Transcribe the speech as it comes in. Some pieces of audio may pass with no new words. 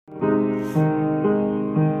Hello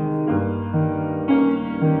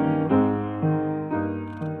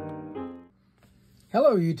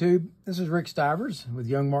YouTube, this is Rick Stivers with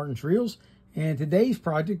YoungMartin'sReels, and today's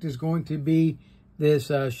project is going to be this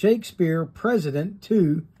Shakespeare President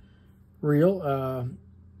II reel.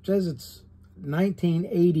 Says it's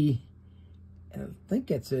 1980, I think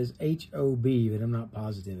it says HOB, but I'm not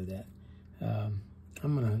positive of that. I'm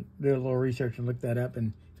going to do a little research and look that up,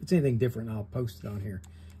 and if it's anything different, I'll post it on here.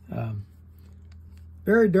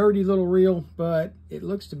 Very dirty little reel, but it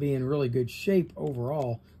looks to be in really good shape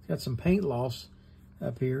overall. It's got some paint loss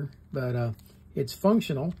up here, but it's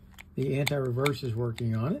functional. The anti-reverse is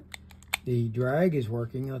working on it. The drag is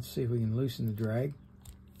working. Let's see if we can loosen the drag.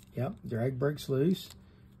 Yep, drag breaks loose.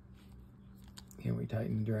 Can we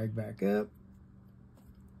tighten the drag back up?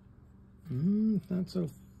 Not so.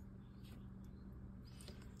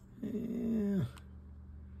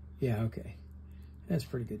 Yeah, okay. That's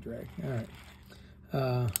pretty good drag. All right.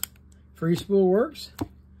 Free spool works.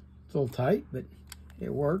 It's a little tight, but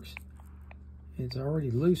it works. It's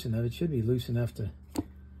already loose enough. It should be loose enough to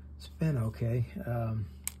spin okay.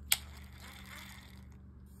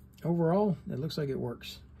 Overall, it looks like it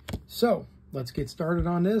works. So, let's get started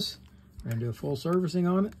on this. We're going to do a full servicing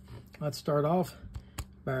on it. Let's start off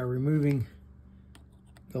by removing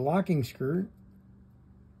the locking screw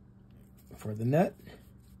for the nut.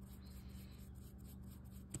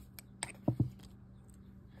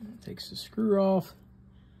 It takes the screw off.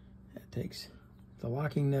 That takes the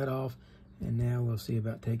locking nut off. And now we'll see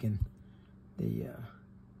about taking the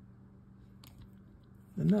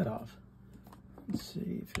nut off. Let's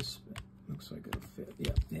see if this looks like it'll fit.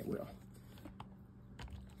 Yep, it will.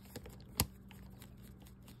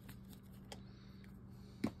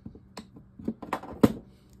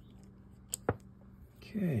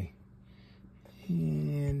 Okay.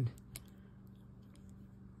 And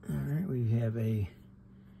all right, we have an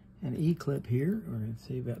E-clip here. We're going to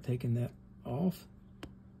see about taking that off.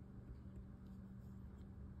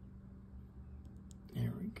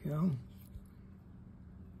 There we go.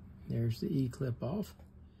 There's the E-clip off.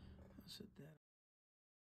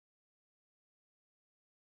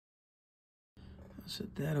 I'll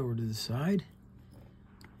set that over to the side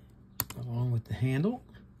along with the handle.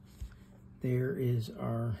 There is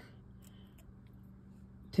our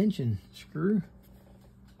tension screw.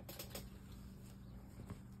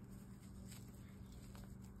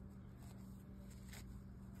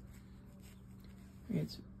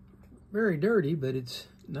 It's very dirty, but it's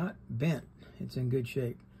not bent. It's in good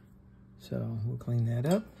shape. So we'll clean that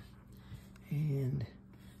up. And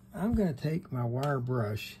I'm going to take my wire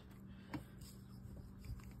brush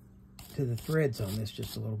to the threads on this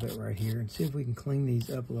just a little bit right here and see if we can clean these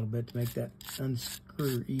up a little bit to make that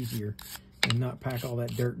unscrew easier and not pack all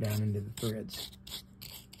that dirt down into the threads.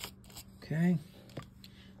 Okay.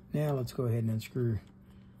 Now let's go ahead and unscrew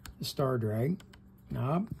the star drag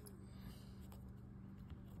knob.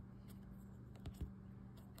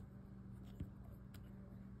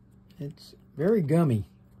 It's very gummy.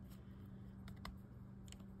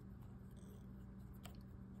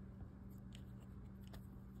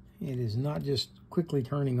 It is not just quickly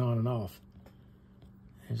turning on and off.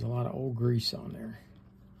 There's a lot of old grease on there.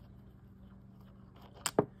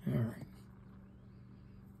 All right.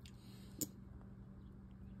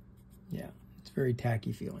 Yeah, it's very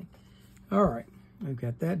tacky feeling. All right, I've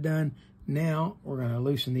got that done. Now we're going to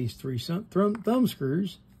loosen these three thumb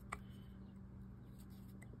screws.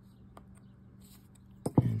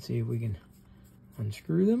 And see if we can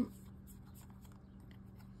unscrew them.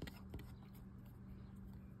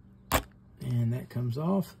 And that comes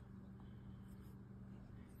off.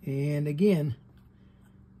 And again,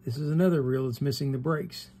 this is another reel that's missing the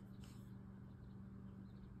brakes.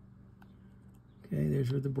 Okay,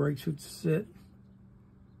 there's where the brakes would sit.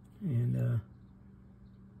 And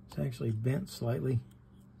it's actually bent slightly.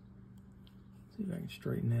 See if I can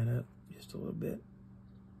straighten that up just a little bit.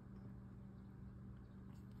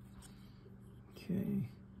 Okay.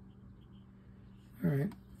 All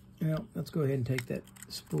right. Well, let's go ahead and take that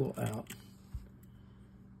spool out.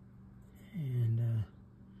 And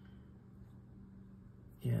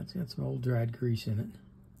yeah, it's got some old dried grease in it.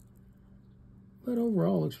 But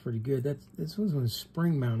overall, it looks pretty good. This one's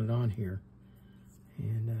spring mounted on here.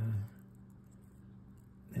 And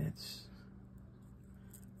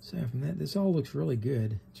aside from that, this all looks really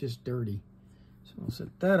good. It's just dirty. So I'll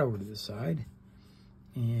set that over to the side.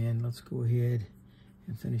 And let's go ahead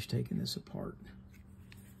and finish taking this apart.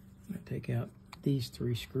 I'm going to take out these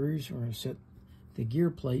three screws. We're going to set the gear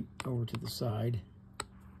plate over to the side.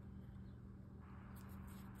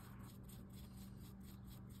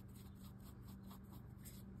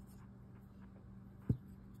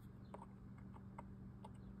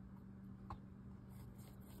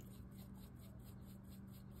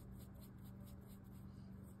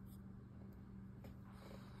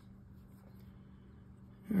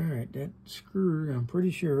 right, that screw, I'm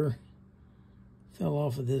pretty sure, fell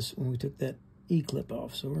off of this when we took that E-clip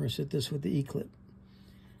off. So we're going to set this with the E-clip.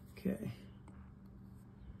 Okay.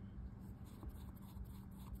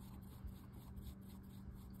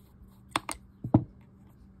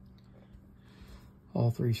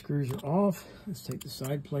 All 3 screws are off. Let's take the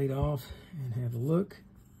side plate off and have a look.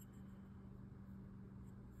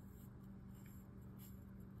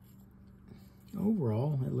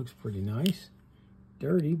 Overall, it looks pretty nice.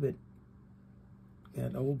 Dirty, but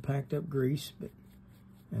got old packed up grease, but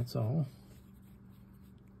that's all.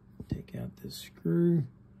 Take out this screw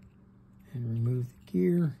and remove the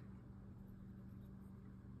gear.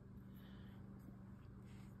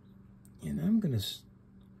 And I'm going to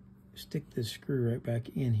stick this screw right back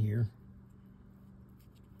in here,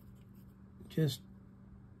 just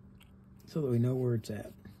so that we know where it's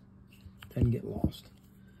at. Doesn't get lost.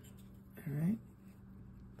 All right.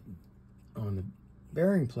 On the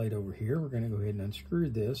bearing plate over here, we're going to go ahead and unscrew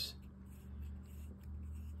this.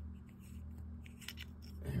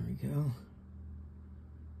 There we go.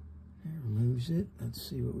 That removes it. Let's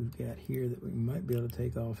see what we've got here that we might be able to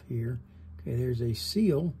take off here. Okay, there's a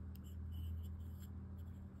seal.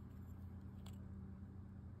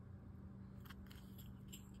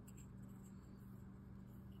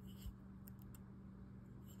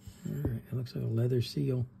 All right, it looks like a leather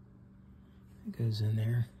seal. It goes in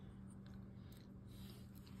there.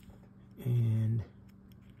 And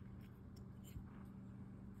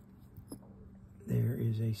there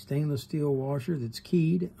is a stainless steel washer that's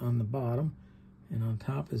keyed on the bottom, and on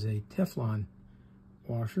top is a Teflon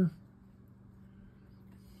washer.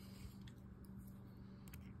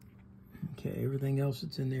 Okay, everything else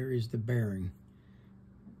that's in there is the bearing.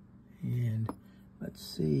 And let's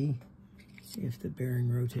see if the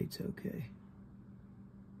bearing rotates okay.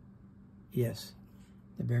 Yes,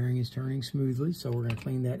 the bearing is turning smoothly, so we're going to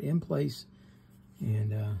clean that in place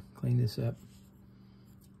and clean this up.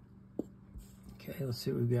 Okay, let's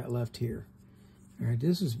see what we've got left here. All right,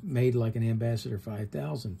 this is made like an Ambassador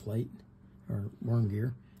 5000 plate, or worm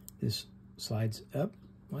gear. This slides up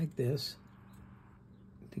like this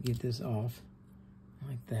to get this off,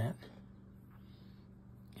 like that.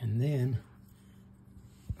 And then,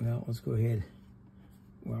 well, let's go ahead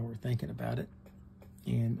while we're thinking about it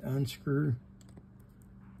and unscrew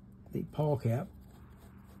the pawl cap.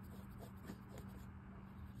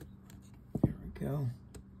 There we go.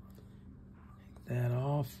 Take that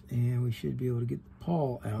off, and we should be able to get the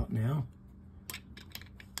pawl out now.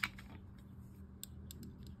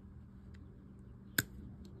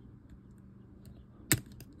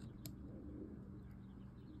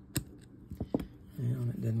 And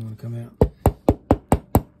it doesn't want to come out.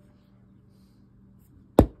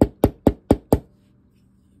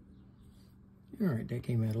 All right, that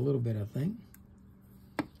came out a little bit, I think.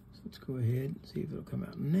 So let's go ahead and see if it'll come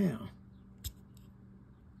out now.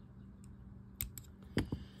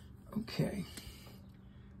 Okay,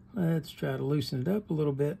 let's try to loosen it up a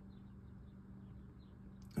little bit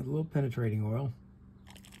with a little penetrating oil.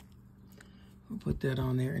 We'll put that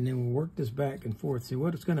on there, and then we'll work this back and forth. See,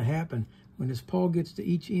 what's going to happen when this pawl gets to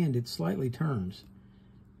each end, it slightly turns.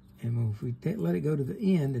 And if we let it go to the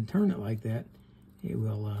end and turn it like that, it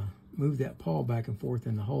will move that pawl back and forth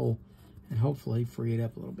in the hole and hopefully free it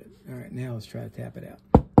up a little bit. All right, now let's try to tap it out.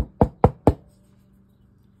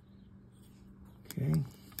 Okay.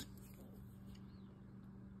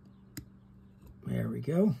 There we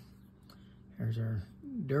go. There's our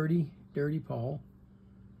dirty pawl.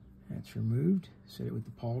 That's removed. Set it with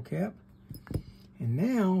the pawl cap. And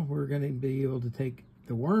now we're going to be able to take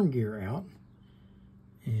the worm gear out,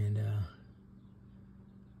 and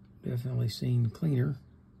definitely seen cleaner.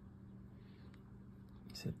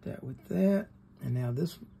 Set that with that. And now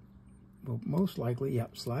this will most likely,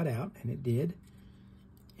 yep, slide out, and it did.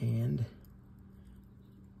 And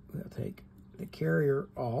we'll take the carrier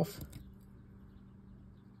off,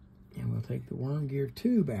 and we'll take the worm gear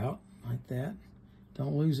tube out like that.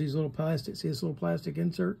 Don't lose these little plastic. See this little plastic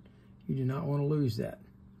insert? You do not want to lose that.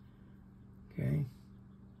 Okay.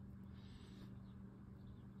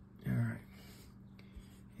 All right.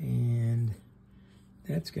 And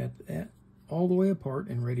that's got that all the way apart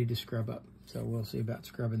and ready to scrub up. So we'll see about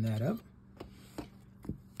scrubbing that up.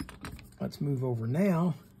 Let's move over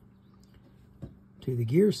now to the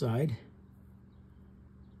gear side.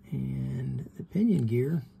 And the pinion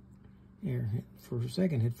gear, there, for a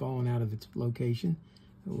second had fallen out of its location.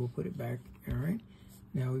 But we'll put it back. All right.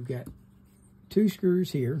 Now we've got 2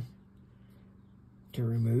 screws here to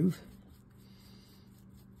remove.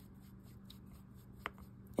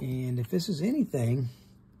 And if this is anything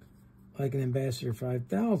like an Ambassador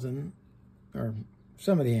 5000, or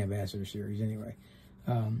some of the Ambassador series anyway.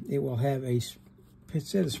 It will have a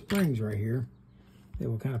set of springs right here that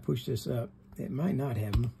will kind of push this up. It might not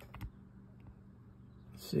have them.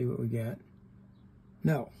 Let's see what we got.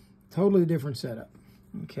 No, totally different setup.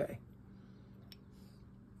 Okay.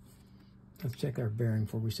 Let's check our bearing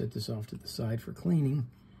before we set this off to the side for cleaning.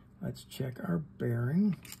 Let's check our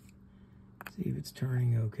bearing. See if it's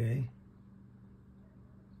turning okay.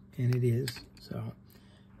 And it is. So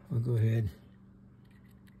we'll go ahead,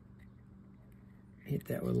 hit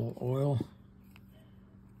that with a little oil.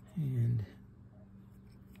 And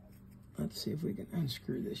let's see if we can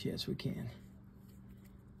unscrew this. Yes, we can.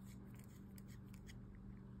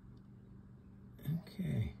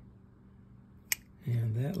 Okay.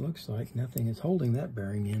 And that looks like nothing is holding that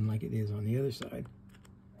bearing in like it is on the other side.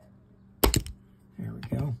 There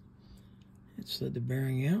we go. It slid the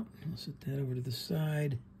bearing out. I'll set that over to the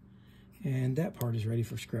side. And that part is ready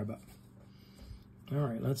for scrub up. All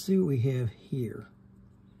right, let's see what we have here.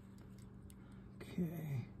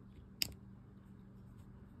 Okay.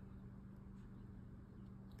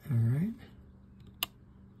 All right.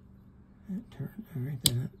 That turned. All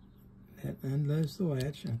right, that undoes the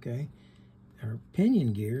latch. Okay. Our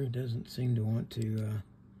pinion gear doesn't seem to want to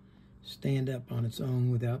stand up on its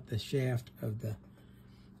own without the shaft of the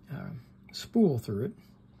spool through it.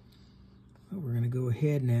 But we're going to go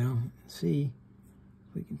ahead now and see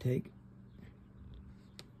if we can take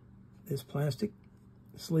this plastic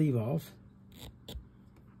sleeve off.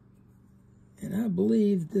 And I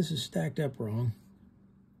believe that this is stacked up wrong.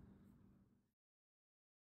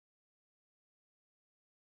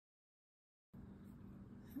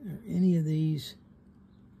 Are any of these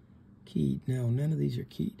keyed? No, none of these are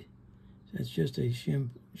keyed. So that's just a shim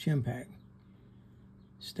pack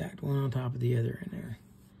stacked one on top of the other in there.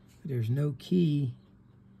 But there's no key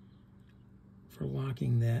for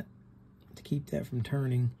locking that to keep that from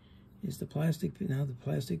turning. Is the plastic, now the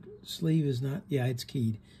plastic sleeve is not, yeah, it's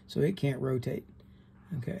keyed, so it can't rotate.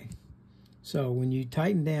 Okay, so when you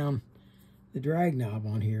tighten down the drag knob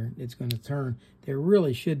on here, it's going to turn. There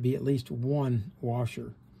really should be at least one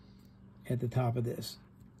washer at the top of this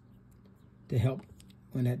to help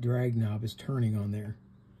when that drag knob is turning on there,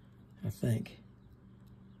 I think.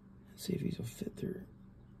 Let's see if these will fit through.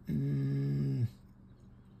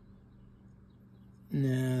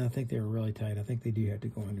 No, I think they were really tight. I think they do have to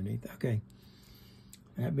go underneath. Okay.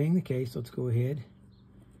 That being the case, let's go ahead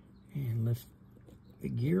and lift the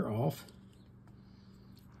gear off.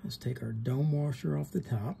 Let's take our dome washer off the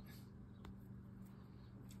top.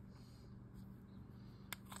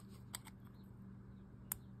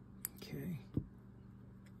 Okay.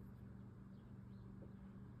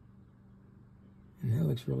 And that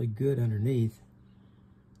looks really good underneath.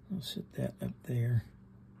 I'll set that up there.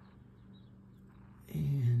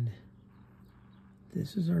 And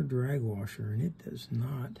this is our drag washer, and it does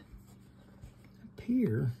not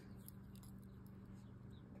appear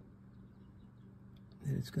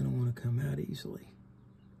that it's going to want to come out easily.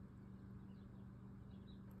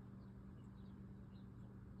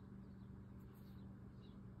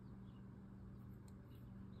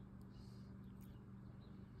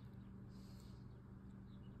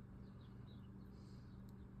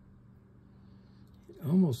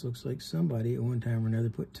 Almost looks like somebody at one time or another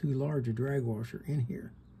put too large a drag washer in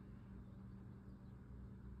here.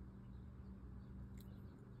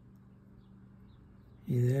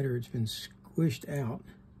 Either that or it's been squished out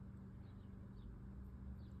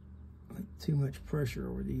with too much pressure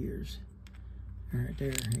over the years. All right,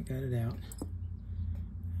 there, I got it out.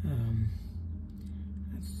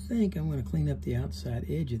 I think I'm going to clean up the outside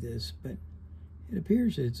edge of this, but it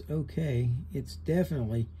appears that it's okay. It's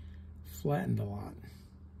definitely flattened a lot.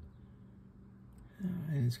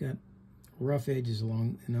 And it's got rough edges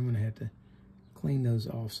along, and I'm going to have to clean those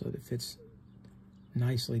off so that it fits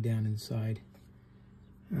nicely down inside.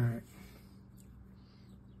 All right.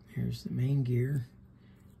 Here's the main gear.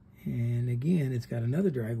 And again, it's got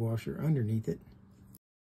another drag washer underneath it.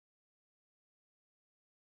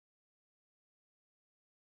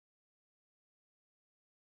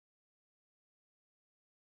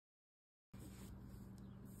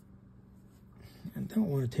 I don't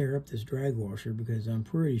want to tear up this drag washer because I'm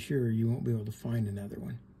pretty sure you won't be able to find another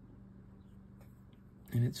one.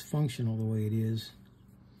 And it's functional the way it is.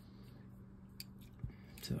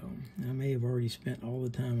 So I may have already spent all the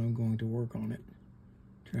time I'm going to work on it,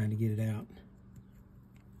 trying to get it out.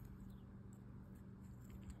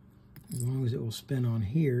 As long as it will spin on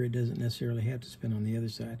here, it doesn't necessarily have to spin on the other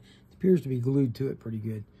side. It appears to be glued to it pretty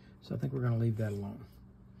good. So I think we're going to leave that alone.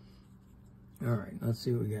 All right, let's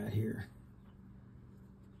see what we got here.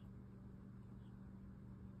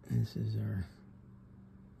 This is our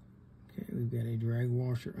we've got a drag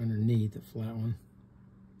washer underneath, a flat one.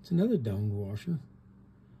 It's another domed washer.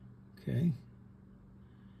 Okay.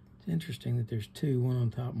 It's interesting that there's two, one on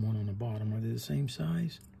top and one on the bottom. Are they the same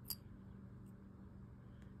size?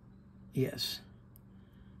 Yes.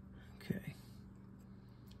 Okay.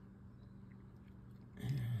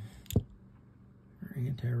 Our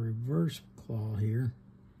anti-reverse claw here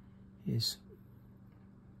is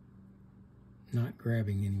not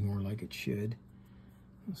grabbing anymore like it should.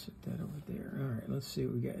 I'll set that over there. All right, let's see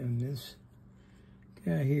what we got in this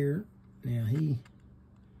guy here. Now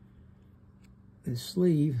this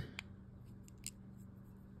sleeve,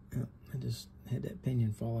 oh, I just had that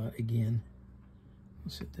pinion fall out again.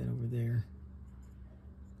 I'll set that over there.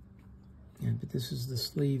 But this is the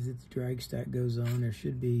sleeve that the drag stack goes on. There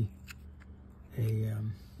should be a,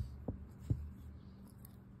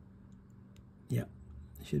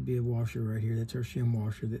 should be a washer right here. That's our shim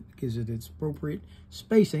washer that gives it its appropriate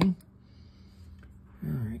spacing.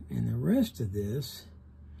 All right, and the rest of this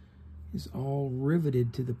is all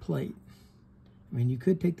riveted to the plate. I mean, you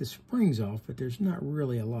could take the springs off, but there's not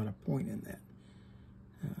really a lot of point in that.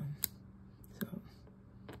 So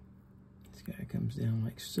this guy comes down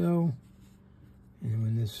like so. And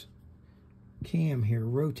when this cam here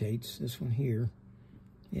rotates, this one here,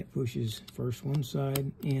 it pushes first one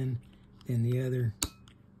side in, then the other,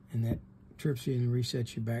 and that trips you and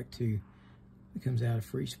resets you back to, it comes out of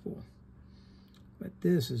free spool. But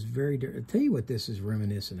this is very different. I'll tell you what this is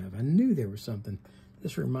reminiscent of. I knew there was something.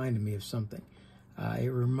 This reminded me of something.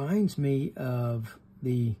 It reminds me of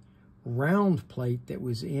the round plate that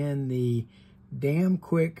was in the Damn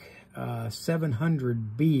Quick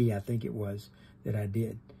 700B, I think it was, that I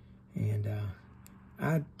did. And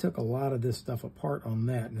I took a lot of this stuff apart on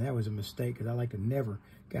that, and that was a mistake because I like to never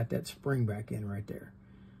got that spring back in right there.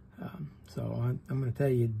 So I'm going to tell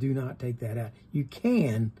you, do not take that out. You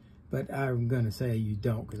can, but I'm going to say you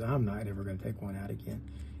don't, because I'm not ever going to take one out again.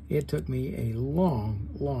 It took me a long,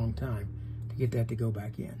 long time to get that to go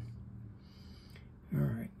back in. All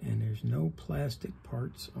right, and there's no plastic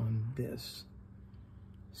parts on this.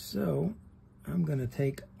 So I'm going to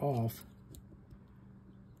take off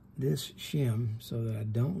this shim so that I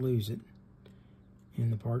don't lose it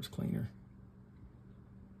in the parts cleaner.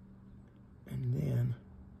 And then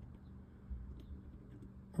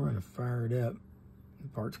we're going to fire it up, the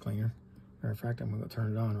parts cleaner. Matter of fact, I'm going to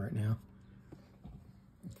turn it on right now.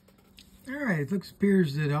 All right, it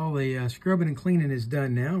appears that all the scrubbing and cleaning is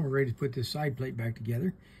done now. We're ready to put this side plate back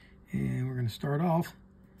together. And we're going to start off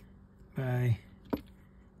by,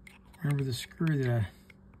 remember the screw that I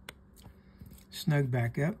snugged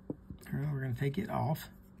back up. All right, we're going to take it off.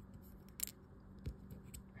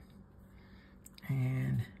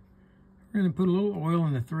 And we're going to put a little oil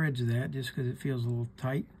in the threads of that just because it feels a little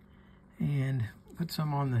tight. And put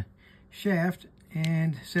some on the shaft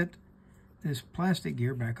and set this plastic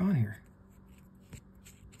gear back on here.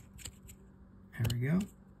 There we go.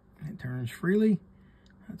 It turns freely.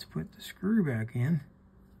 Let's put the screw back in.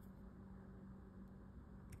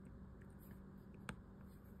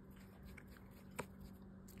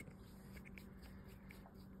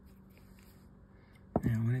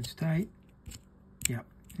 Now when it's tight, yep,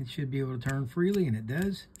 it should be able to turn freely, and it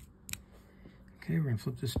does. Okay, we're going to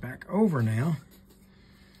flip this back over now,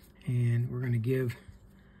 and we're going to give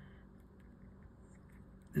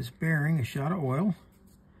this bearing a shot of oil.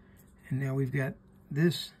 And now we've got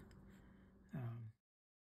this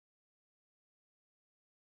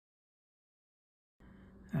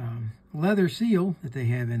leather seal that they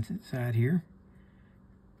have inside here.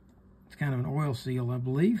 It's kind of an oil seal, I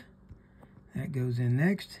believe. That goes in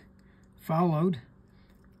next, followed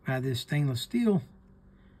by this stainless steel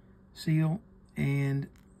seal and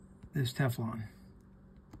this Teflon,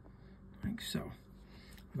 like so.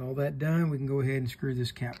 With all that done, we can go ahead and screw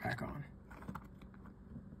this cap back on.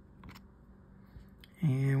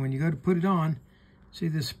 And when you go to put it on, see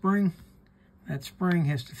this spring? That spring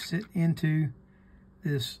has to sit into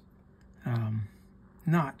this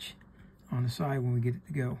notch on the side when we get it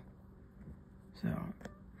to go. So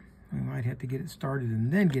we might have to get it started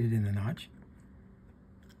and then get it in the notch.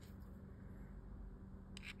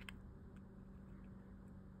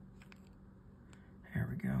 There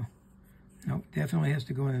we go. Nope, definitely has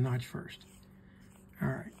to go in the notch first. All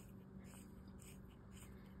right.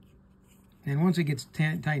 And once it gets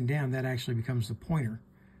tightened down, that actually becomes the pointer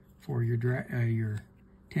for your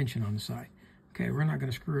tension on the side. Okay, we're not going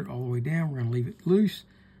to screw it all the way down. We're going to leave it loose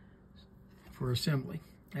for assembly.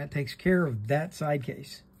 That takes care of that side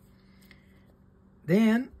case.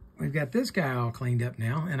 Then we've got this guy all cleaned up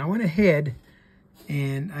now, and I went ahead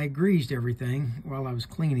and I greased everything while I was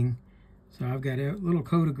cleaning So I've got a little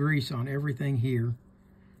coat of grease on everything here,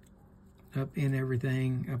 up in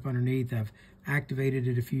everything, up underneath. I've activated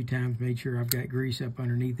it a few times, made sure I've got grease up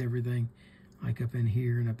underneath everything, like up in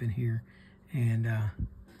here and up in here. And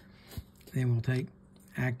then we'll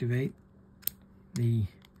activate the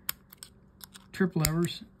trip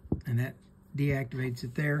levers, and that deactivates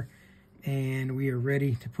it there. And we are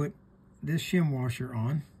ready to put this shim washer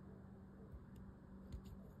on.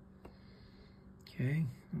 Okay,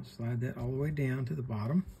 I'll slide that all the way down to the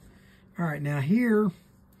bottom. All right, now here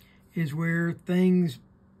is where things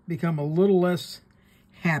become a little less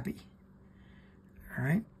happy. All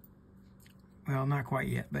right, well, not quite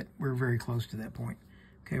yet, but we're very close to that point.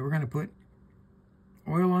 Okay, we're going to put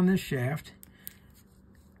oil on this shaft.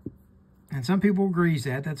 And some people grease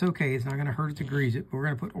that. That's okay. It's not going to hurt to grease it. But we're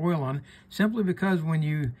going to put oil on it simply because when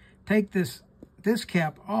you take this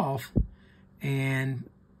cap off and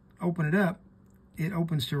open it up, it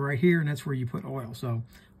opens to right here, and that's where you put oil. So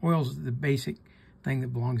oil's the basic thing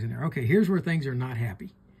that belongs in there. Okay, here's where things are not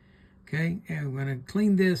happy. Okay, and when I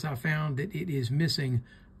clean this, I found that it is missing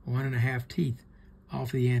 1.5 teeth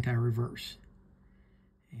off the anti-reverse.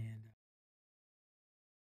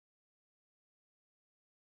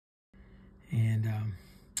 And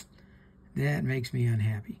that makes me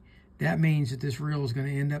unhappy. That means that this reel is going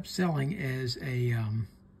to end up selling as a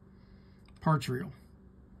parts reel.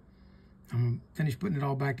 I'm going to finish putting it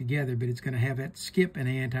all back together, but it's going to have that skip and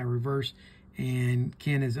anti-reverse, and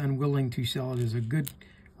Ken is unwilling to sell it as a good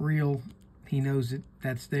reel. He knows that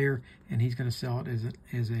that's there, and he's going to sell it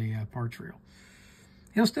as a parts reel.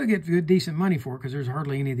 He'll still get good, decent money for it because there's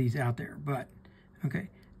hardly any of these out there. But, okay,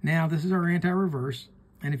 now this is our anti-reverse,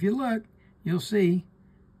 and if you look, you'll see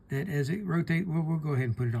that as it rotates, we'll go ahead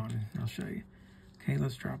and put it on, and I'll show you. Okay,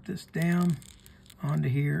 let's drop this down onto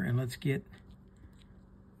here, and let's get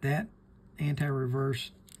that anti-reverse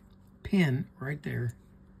pin right there.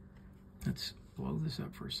 Let's blow this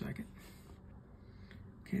up for a second.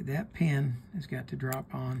 Okay, that pin has got to drop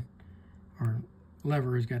on, or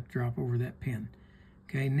lever has got to drop over that pin.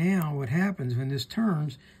 Okay, now what happens when this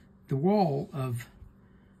turns, the wall of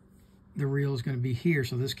the reel is going to be here,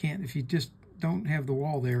 so this can't, if you just don't have the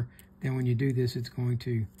wall there, then when you do this, it's going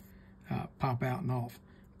to pop out and off.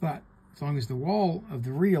 But as long as the wall of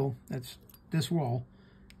the reel, that's this wall,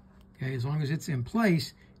 okay, as long as it's in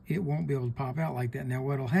place, it won't be able to pop out like that. Now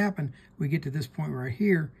what'll happen, we get to this point right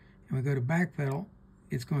here, and we go to back pedal,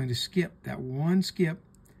 it's going to skip that one skip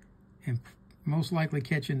and most likely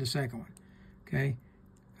catch in the second one. Okay,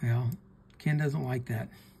 well, Ken doesn't like that,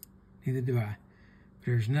 neither do I.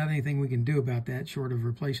 There's not anything we can do about that short of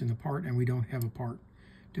replacing the part, and we don't have a part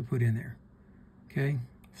to put in there. Okay,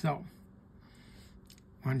 so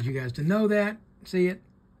wanted you guys to know that, see it.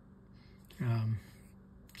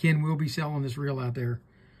 Ken will be selling this reel out there,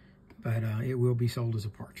 but it will be sold as a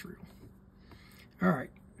parts reel. All right,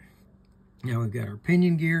 now we've got our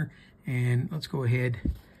pinion gear, and let's go ahead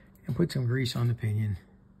and put some grease on the pinion.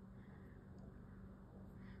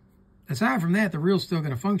 Aside from that, the reel's still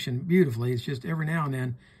going to function beautifully. It's just every now and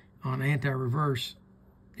then on anti-reverse,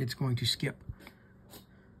 it's going to skip.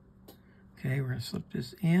 Okay, we're going to slip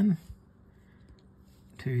this in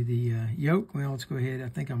to the yoke. Well, let's go ahead. I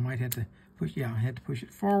think I might have to push, yeah, I had to push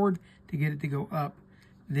it forward to get it to go up.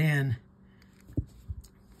 Then,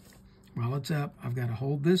 while it's up, I've got to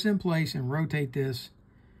hold this in place and rotate this,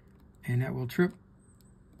 and that will trip,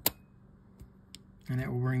 and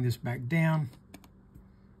that will bring this back down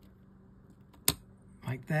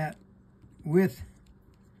like that with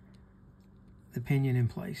the pinion in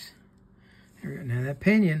place. There we go. Now that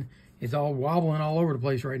pinion is all wobbling all over the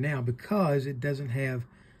place right now because it doesn't have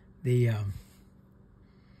the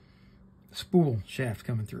spool shaft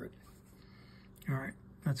coming through it. All right,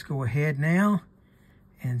 let's go ahead now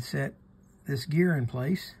and set this gear in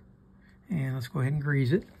place, and let's go ahead and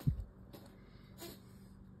grease it.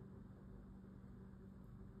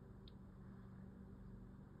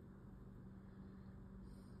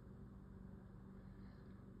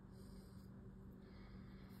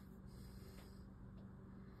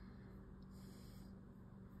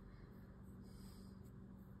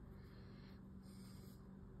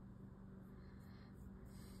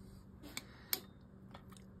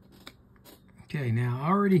 Okay, now I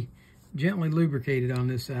already gently lubricated on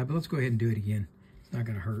this side, but let's go ahead and do it again. It's not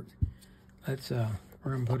going to hurt. Let's we're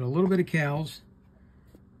going to put a little bit of Cow's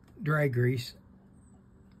drag grease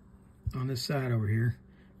on this side over here,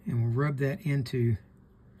 and we'll rub that into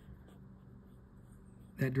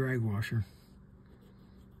that drag washer.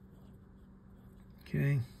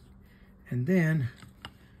 Okay, and then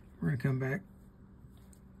we're going to come back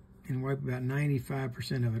and wipe about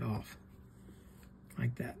 95% of it off,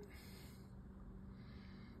 like that.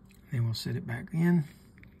 Then we'll set it back in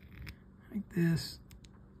like this.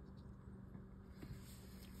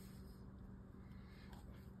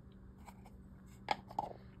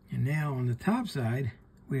 And now on the top side,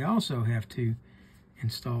 we also have to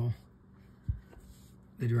install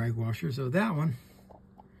the drag washer. So that one,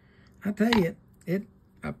 I tell you, it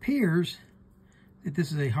appears that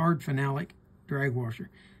this is a hard phenolic drag washer.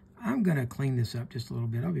 I'm gonna clean this up just a little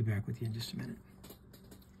bit. I'll be back with you in just a minute.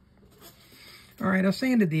 All right, I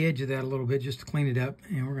sanded the edge of that a little bit just to clean it up,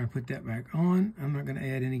 and we're gonna put that back on. I'm not gonna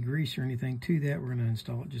add any grease or anything to that. We're gonna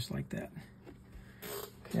install it just like that.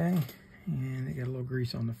 Okay, and it got a little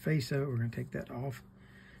grease on the face of it. We're gonna take that off.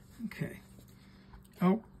 Okay.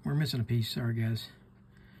 Oh, we're missing a piece. Sorry, guys.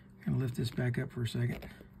 I'm gonna lift this back up for a second.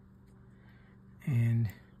 And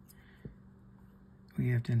we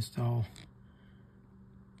have to install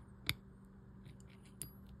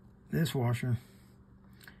this washer,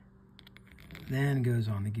 then goes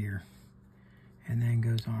on the gear, and then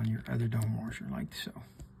goes on your other dome washer like so.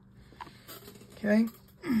 Okay.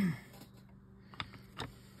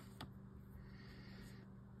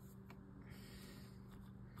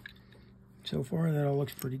 So far that all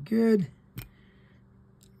looks pretty good.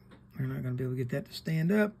 We're not going to be able to get that to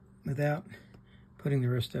stand up without putting the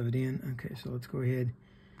rest of it in. Okay, so let's go ahead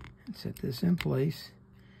and set this in place.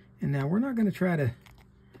 And now we're not going to try to, I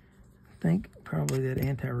think probably that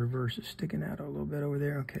anti-reverse is sticking out a little bit over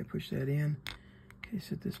there. Okay, push that in. Okay,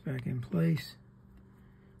 set this back in place.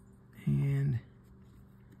 And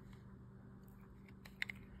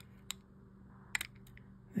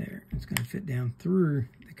there, it's going to fit down through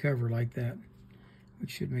the cover like that,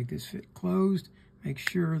 which should make this fit closed. Make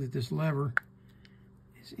sure that this lever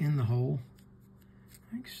is in the hole,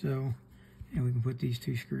 like so, and we can put these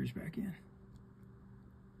two screws back in.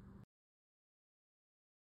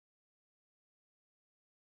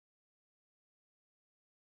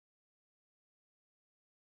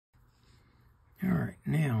 All right,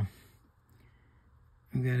 now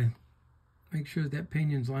we've got to make sure that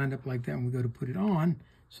pinion's lined up like that when we go to put it on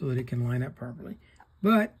so that it can line up properly.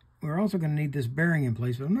 But we're also going to need this bearing in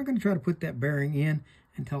place, but I'm not going to try to put that bearing in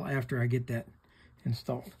until after I get that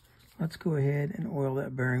installed. Let's go ahead and oil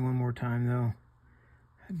that bearing one more time though.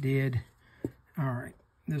 I did. All right,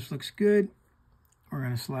 this looks good. We're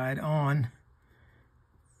going to slide on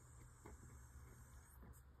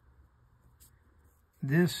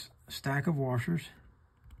this stack of washers,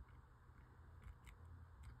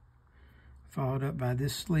 followed up by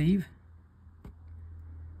this sleeve.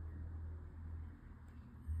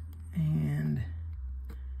 And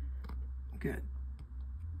good.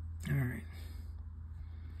 All right.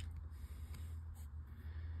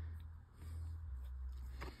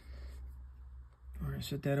 We're going to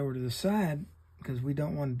set that over to the side because we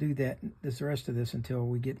don't want to do that, the rest of this, until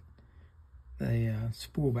we get the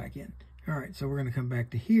spool back in. All right, so we're going to come back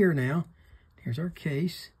to here now. Here's our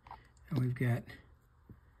case, and we've got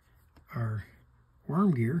our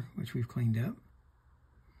worm gear, which we've cleaned up,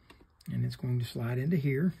 and it's going to slide into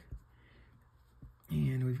here.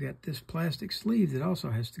 And we've got this plastic sleeve that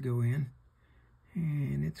also has to go in,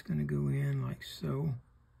 and it's going to go in like so.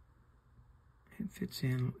 It fits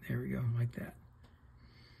in, there we go, like that.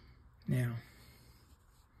 Now,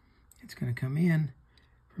 it's going to come in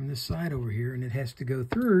from this side over here, and it has to go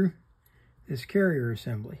through this carrier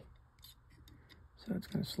assembly. So it's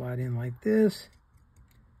going to slide in like this.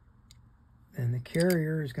 Then the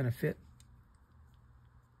carrier is going to fit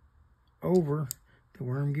over the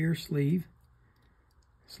worm gear sleeve.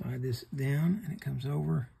 Slide this down and it comes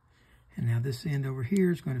over. And now this end over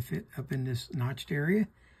here is going to fit up in this notched area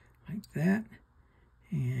like that.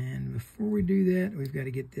 And before we do that, we've got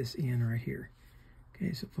to get this in right here.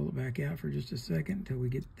 Okay, so pull it back out for just a second until we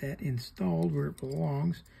get that installed where it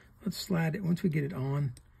belongs. Let's slide it, once we get it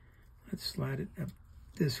on, let's slide it up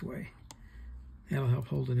this way. That'll help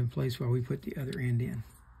hold it in place while we put the other end in.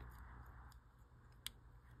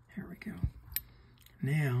 There we go.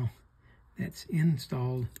 Now that's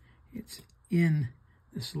installed, it's in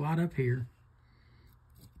the slot up here,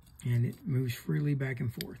 and it moves freely back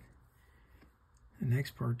and forth. The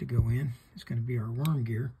next part to go in is going to be our worm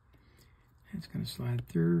gear. It's going to slide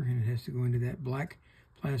through, and it has to go into that black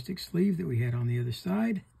plastic sleeve that we had on the other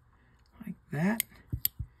side, like that.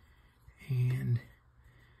 And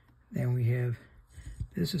then we have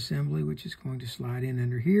this assembly, which is going to slide in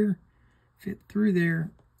under here, fit through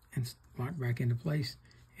there, and lock back into place.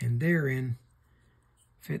 And therein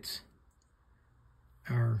fits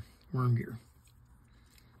our worm gear.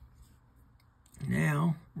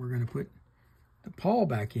 Now we're going to put the pawl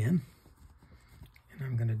back in, and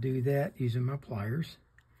I'm going to do that using my pliers.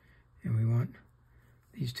 And we want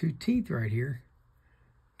these two teeth right here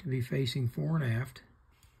to be facing fore and aft.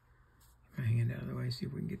 Get my hand out of the way, see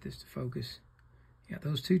if we can get this to focus. Yeah,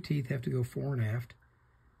 those two teeth have to go fore and aft.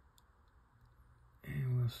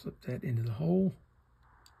 And we'll slip that into the hole.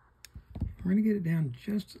 We're going to get it down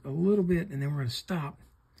just a little bit, and then we're going to stop.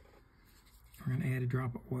 We're going to add a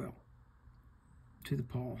drop of oil to the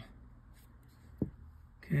pawl.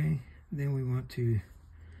 Okay, then we want to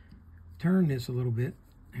turn this a little bit.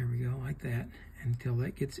 There we go, like that, until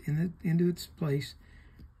that gets into its place.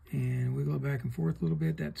 And wiggle it back and forth a little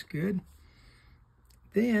bit. That's good.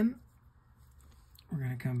 Then we're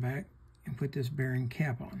going to come back and put this bearing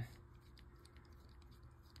cap on.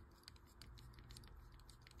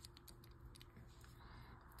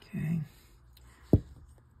 Okay.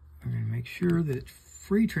 We're going to make sure that it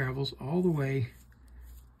free travels all the way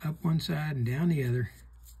up one side and down the other.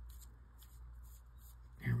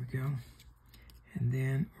 There we go. And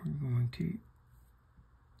then we're going to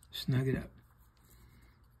snug it up.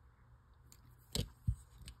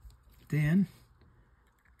 Then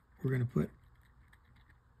we're going to put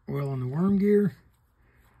oil on the worm gear,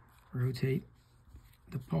 rotate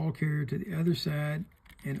the pawl carrier to the other side,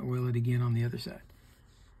 and oil it again on the other side.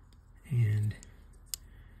 And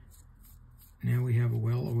now we have a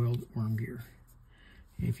well-oiled worm gear.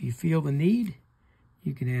 If you feel the need,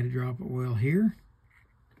 you can add a drop of oil here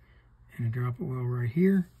and a drop of oil right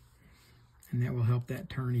here, and that will help that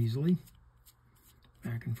turn easily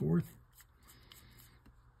back and forth.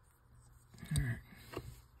 All right.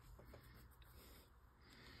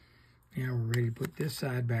 Now we're ready to put this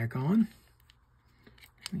side back on.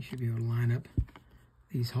 We should be able to line up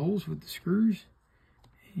these holes with the screws.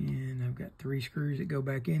 And I've got 3 screws that go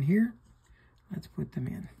back in here. Let's put them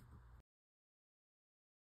in.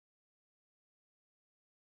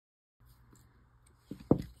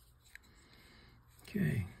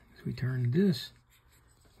 Okay, as we turn this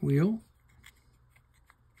wheel,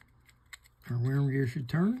 our worm gear should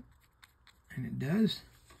turn, and it does.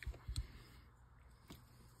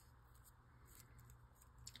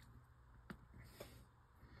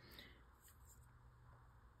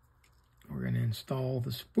 We're going to install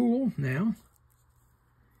the spool now.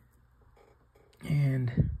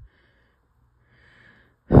 And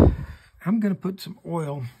I'm going to put some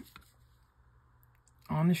oil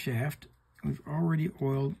on the shaft. We've already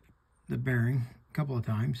oiled the bearing a couple of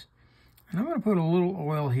times. And I'm going to put a little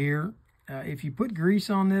oil here. If you put grease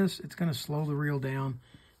on this, it's going to slow the reel down.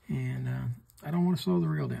 And I don't want to slow the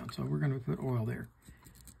reel down, so we're going to put oil there.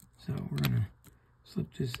 So we're going to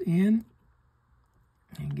slip this in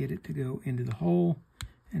and get it to go into the hole.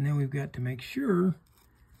 And then we've got to make sure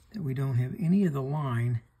that we don't have any of the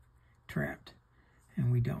line trapped.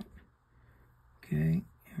 And we don't. Okay, and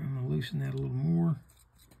I'm going to loosen that a little more.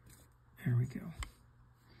 There we go.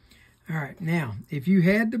 All right, now, if you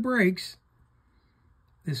had the brakes,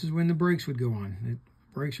 this is when the brakes would go on. The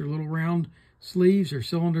brakes are little round sleeves or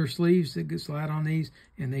cylinder sleeves that slide on these,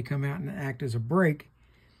 and they come out and act as a brake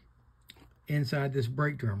inside this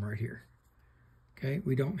brake drum right here. Okay,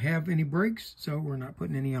 we don't have any brakes, so we're not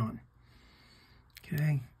putting any on.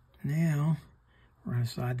 Okay, now we're going to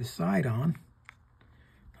slide the side on.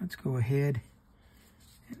 Let's go ahead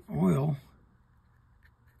and oil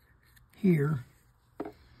here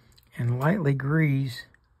and lightly grease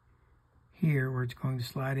here where it's going to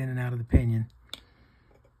slide in and out of the pinion,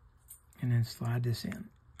 and then slide this in.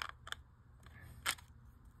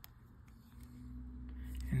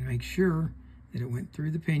 And make sure that it went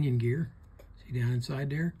through the pinion gear. See down inside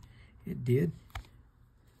there? It did.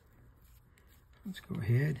 Let's go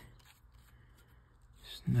ahead,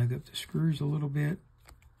 snug up the screws a little bit.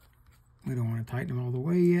 We don't want to tighten them all the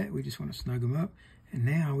way yet. We just want to snug them up. And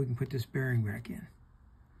now we can put this bearing back in.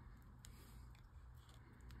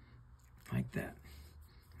 Like that.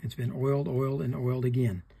 It's been oiled, oiled, and oiled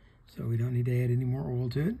again. So we don't need to add any more oil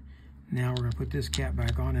to it. Now we're going to put this cap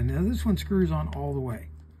back on. And now this one screws on all the way.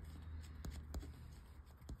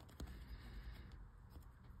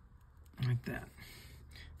 Like that.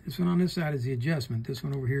 This one on this side is the adjustment. This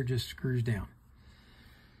one over here just screws down.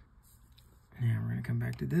 Now we're going to come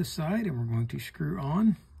back to this side and we're going to screw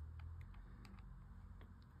on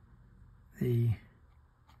the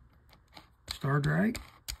star drag.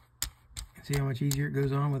 See how much easier it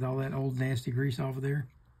goes on with all that old nasty grease off of there?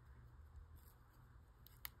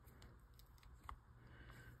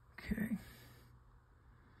 Okay.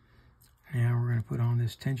 Now we're going to put on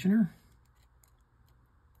this tensioner.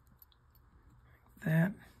 Like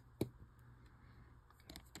that.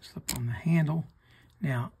 Slip on the handle.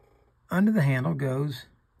 Now, under the handle goes,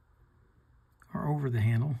 or over the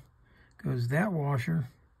handle, goes that washer,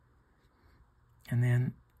 and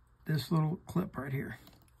then this little clip right here.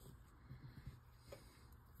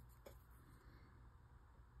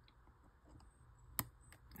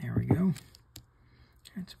 go.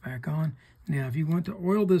 It's back on. Now, if you want to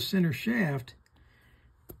oil this center shaft,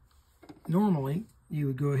 normally you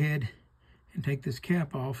would go ahead and take this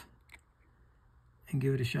cap off and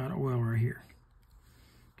give it a shot of oil right here.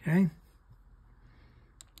 Okay?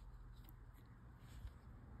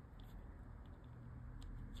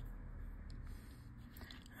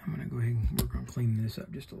 I'm going to go ahead and work on cleaning this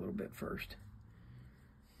up just a little bit first.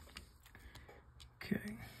 Okay.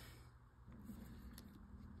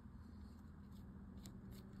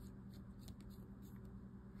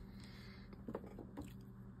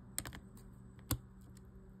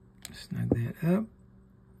 Snug that up.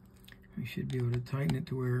 We should be able to tighten it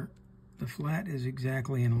to where the flat is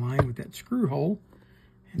exactly in line with that screw hole.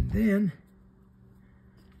 And then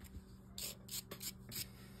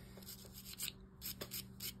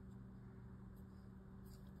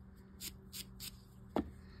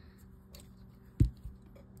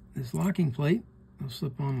this locking plate will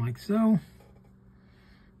slip on like so.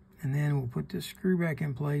 And then we'll put this screw back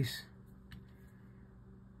in place.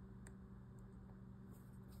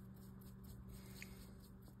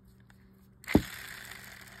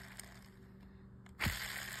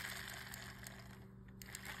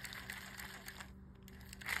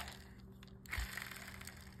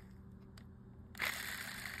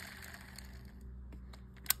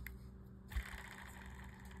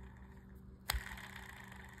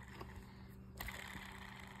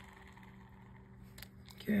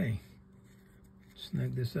 Okay,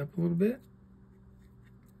 snug this up a little bit.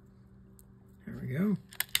 There we go.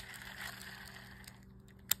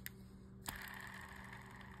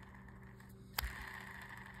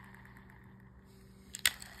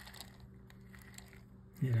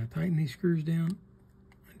 Did I tighten these screws down?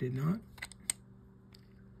 I did not.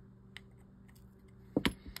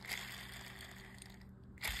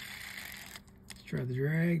 Let's try the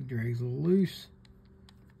drag. Drag's a little loose.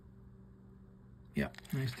 Yep,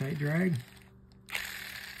 nice tight drag.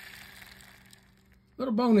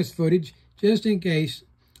 Little bonus footage, just in case.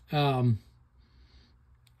 I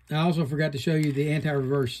also forgot to show you the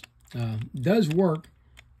anti-reverse. Does work,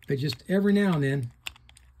 but just every now and then,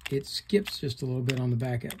 it skips just a little bit on the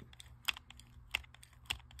back end.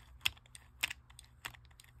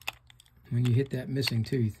 When you hit that missing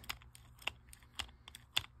tooth.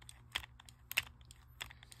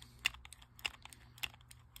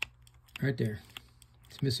 Right there.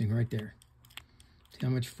 It's missing right there. See how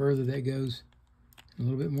much further that goes? A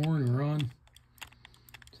little bit more and we're on.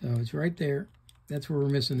 So it's right there. That's where we're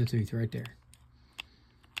missing the tooth, right there.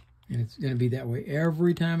 And it's going to be that way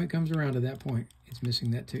every time it comes around to that point. It's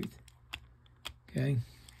missing that tooth. Okay.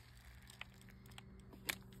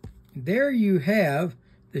 There you have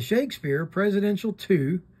the Shakespeare Presidential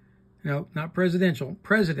II. No, not presidential.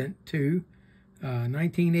 President II.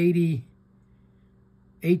 1980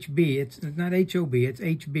 HB. It's not HOB. It's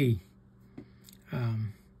HB.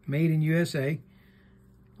 Made in USA.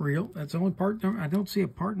 Reel. That's the only part number. I don't see a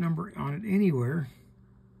part number on it anywhere.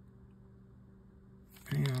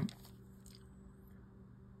 Hang on.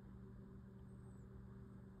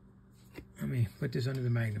 Let me put this under the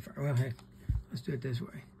magnifier. Well, hey, let's do it this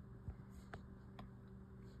way.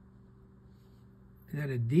 Is that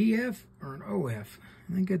a DF or an OF?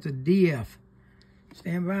 I think that's a DF.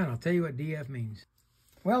 Stand by and I'll tell you what DF means.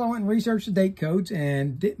 Well, I went and researched the date codes,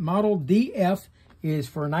 and model DF is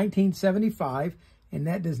for 1975, and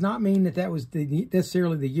that does not mean that that was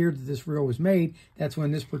necessarily the year that this reel was made. That's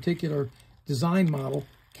when this particular design model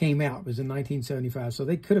came out. It was in 1975, so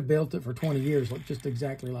they could have built it for 20 years, just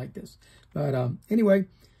exactly like this. But anyway,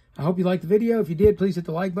 I hope you liked the video. If you did, please hit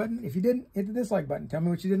the like button. If you didn't, hit the dislike button. Tell me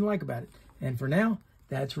what you didn't like about it. And for now,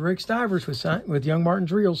 that's Rick Stivers with Young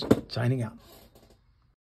Martin's Reels, signing out.